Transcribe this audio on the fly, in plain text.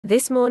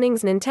This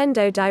morning's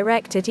Nintendo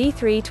Direct at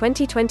E3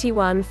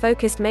 2021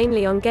 focused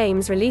mainly on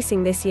games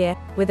releasing this year,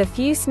 with a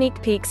few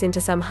sneak peeks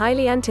into some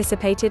highly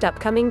anticipated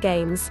upcoming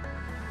games.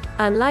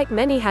 Unlike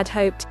many had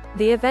hoped,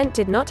 the event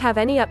did not have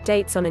any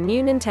updates on a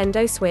new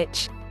Nintendo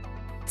Switch.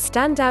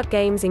 Standout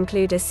games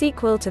include a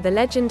sequel to The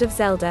Legend of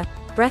Zelda,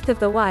 Breath of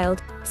the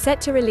Wild, set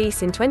to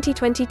release in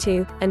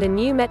 2022, and a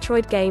new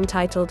Metroid game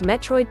titled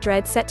Metroid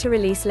Dread set to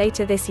release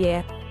later this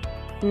year.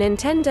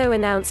 Nintendo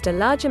announced a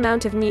large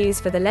amount of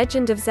news for The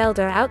Legend of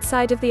Zelda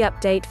outside of the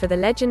update for The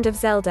Legend of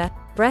Zelda,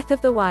 Breath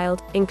of the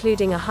Wild,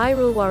 including a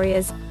Hyrule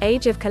Warriors,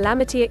 Age of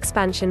Calamity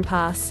expansion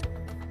pass.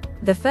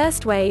 The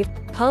first wave,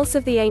 Pulse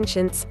of the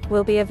Ancients,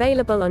 will be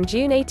available on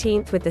June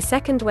 18 with the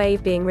second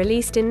wave being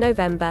released in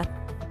November.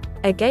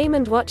 A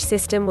Game & Watch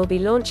system will be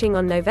launching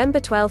on November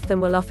 12 and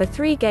will offer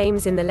 3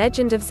 games in the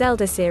Legend of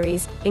Zelda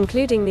series,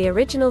 including the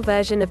original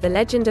version of The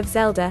Legend of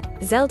Zelda,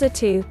 Zelda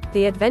II,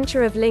 The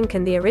Adventure of Link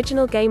and the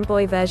original Game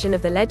Boy version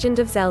of The Legend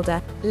of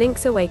Zelda,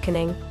 Link's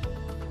Awakening.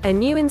 A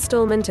new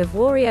installment of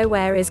Wario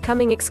Ware is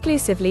coming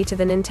exclusively to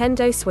the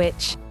Nintendo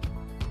Switch.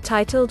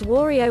 Titled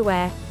Wario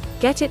Ware,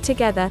 Get It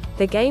Together,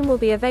 the game will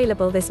be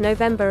available this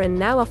November and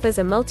now offers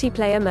a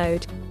multiplayer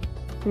mode.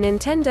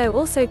 Nintendo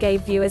also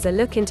gave viewers a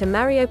look into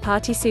Mario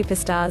Party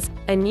Superstars,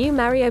 a new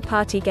Mario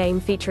Party game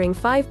featuring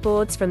 5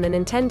 boards from the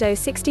Nintendo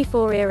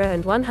 64 era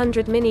and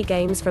 100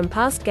 minigames from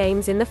past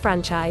games in the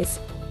franchise.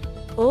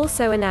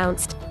 Also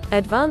announced,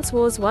 Advance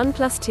Wars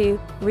 1+2,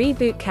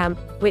 Reboot Camp,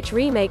 which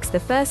remakes the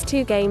first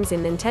 2 games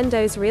in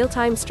Nintendo's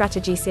real-time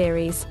strategy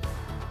series.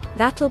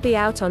 That'll be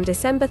out on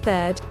December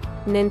 3rd.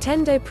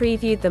 Nintendo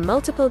previewed the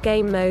multiple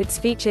game modes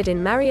featured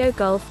in Mario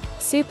Golf,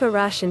 Super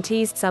Rush and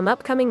teased some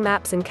upcoming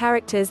maps and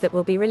characters that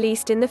will be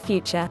released in the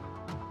future.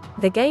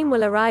 The game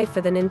will arrive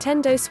for the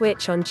Nintendo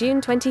Switch on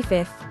June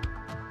 25.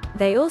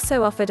 They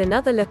also offered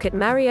another look at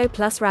Mario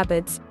plus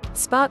Rabbids,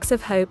 Sparks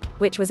of Hope,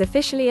 which was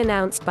officially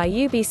announced by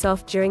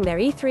Ubisoft during their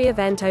E3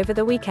 event over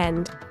the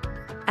weekend.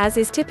 As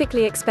is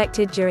typically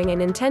expected during a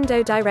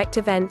Nintendo Direct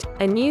event,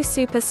 a new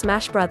Super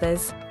Smash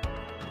Bros.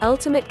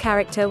 Ultimate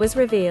character was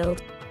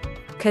revealed.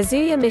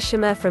 Kazuya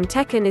Mishima from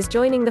Tekken is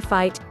joining the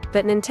fight,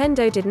 but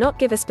Nintendo did not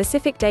give a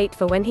specific date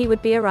for when he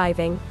would be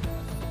arriving.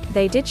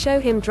 They did show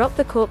him drop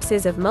the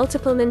corpses of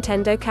multiple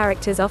Nintendo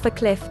characters off a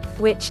cliff,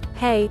 which,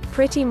 hey,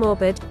 pretty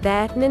morbid,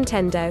 there,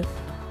 Nintendo.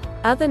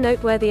 Other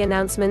noteworthy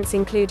announcements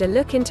include a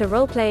look into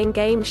role-playing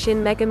game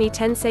Shin Megami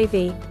Tensei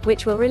V,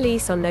 which will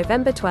release on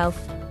November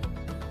 12.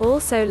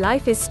 Also,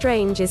 Life is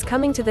Strange is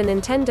coming to the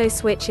Nintendo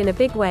Switch in a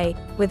big way,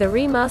 with a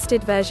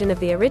remastered version of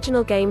the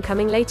original game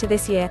coming later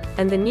this year,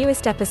 and the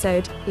newest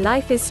episode,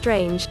 Life is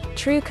Strange,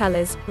 True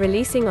Colors,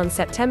 releasing on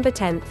September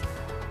 10.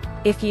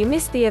 If you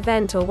missed the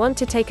event or want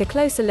to take a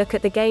closer look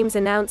at the games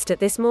announced at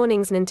this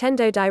morning's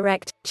Nintendo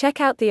Direct, check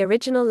out the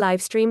original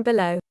livestream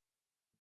below.